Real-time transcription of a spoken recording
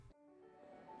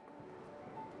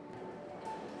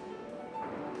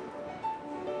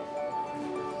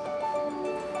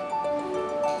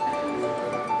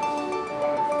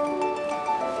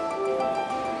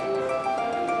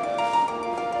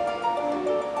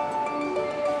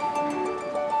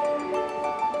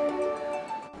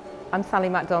I'm Sally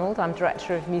MacDonald, I'm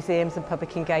Director of Museums and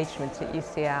Public Engagement at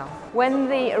UCL. When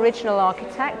the original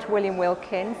architect, William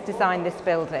Wilkins, designed this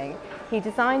building, he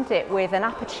designed it with an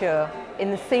aperture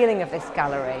in the ceiling of this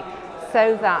gallery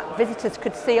so that visitors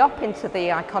could see up into the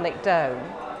iconic dome,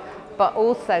 but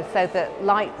also so that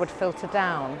light would filter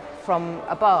down from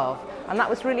above. And that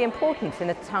was really important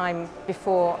in a time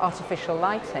before artificial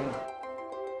lighting.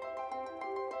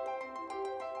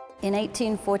 In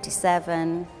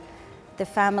 1847, the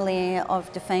family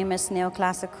of the famous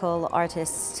neoclassical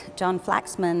artist John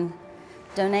Flaxman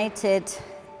donated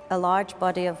a large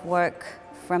body of work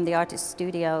from the artist's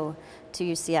studio to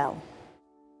UCL.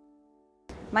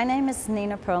 My name is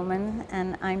Nina Perlman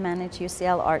and I manage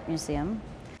UCL Art Museum.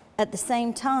 At the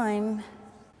same time,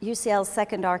 UCL's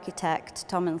second architect,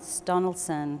 Thomas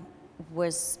Donaldson,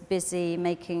 was busy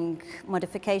making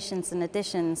modifications and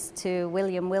additions to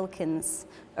William Wilkins'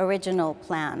 original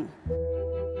plan.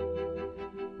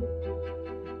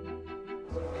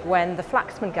 When the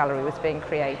Flaxman Gallery was being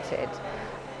created,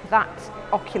 that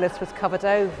oculus was covered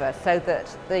over so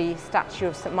that the statue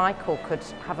of St Michael could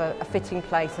have a fitting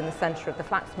place in the centre of the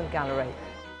Flaxman Gallery.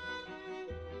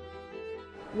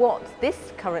 What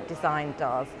this current design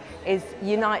does is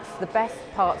unites the best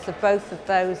parts of both of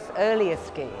those earlier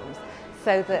schemes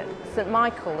so that St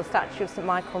Michael, the statue of St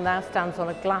Michael, now stands on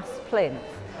a glass plinth.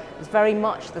 It's very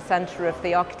much the centre of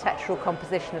the architectural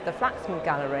composition of the Flaxman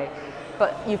Gallery,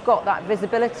 but you've got that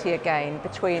visibility again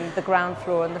between the ground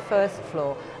floor and the first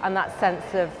floor and that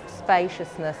sense of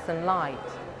spaciousness and light.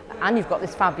 And you've got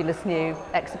this fabulous new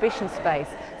exhibition space.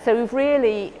 So we've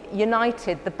really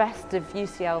united the best of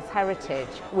UCL's heritage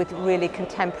with really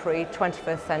contemporary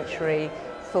 21st century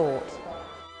thought.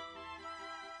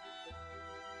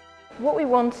 What we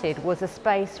wanted was a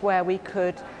space where we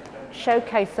could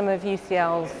showcase some of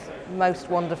UCL's most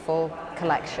wonderful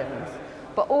collections,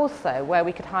 but also where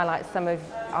we could highlight some of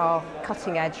our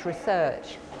cutting-edge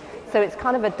research. So it's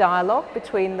kind of a dialogue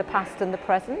between the past and the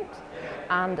present,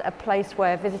 and a place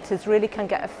where visitors really can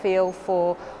get a feel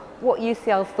for what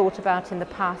UCL's thought about in the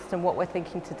past and what we're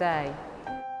thinking today.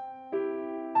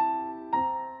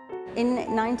 In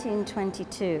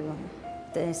 1922,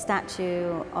 the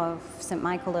statue of St.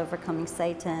 Michael overcoming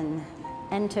Satan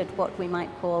entered what we might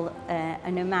call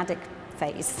a nomadic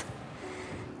phase.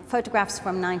 Photographs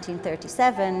from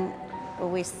 1937, where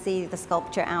we see the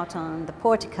sculpture out on the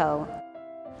portico,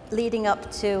 leading up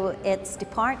to its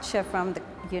departure from the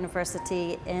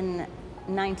university in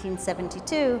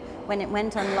 1972, when it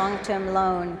went on long-term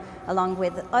loan along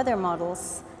with other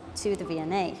models to the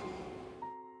V&A.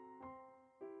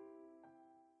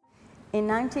 In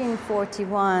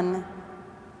 1941,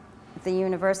 the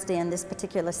university and this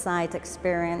particular site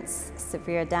experienced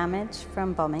severe damage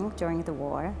from bombing during the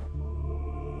war.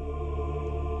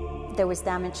 There was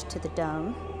damage to the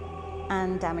dome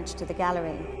and damage to the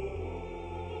gallery.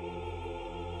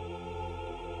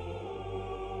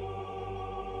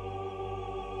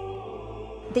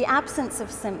 The absence of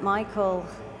St. Michael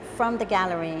from the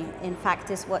gallery, in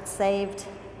fact, is what saved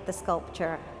the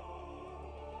sculpture.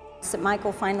 St.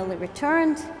 Michael finally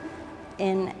returned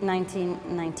in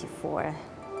 1994.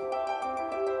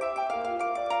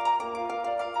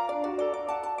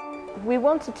 We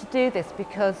wanted to do this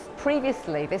because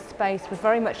previously this space was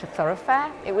very much a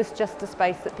thoroughfare. It was just a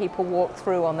space that people walked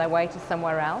through on their way to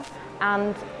somewhere else.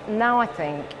 And now I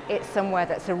think it's somewhere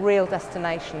that's a real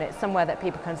destination. It's somewhere that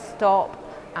people can stop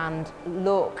and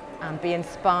look and be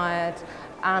inspired.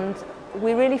 And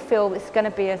we really feel it's going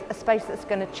to be a space that's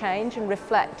going to change and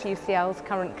reflect UCL's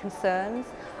current concerns.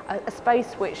 A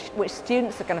space which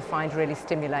students are going to find really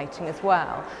stimulating as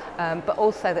well, but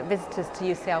also that visitors to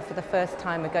UCL for the first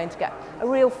time are going to get a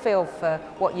real feel for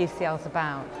what UCL's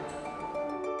about.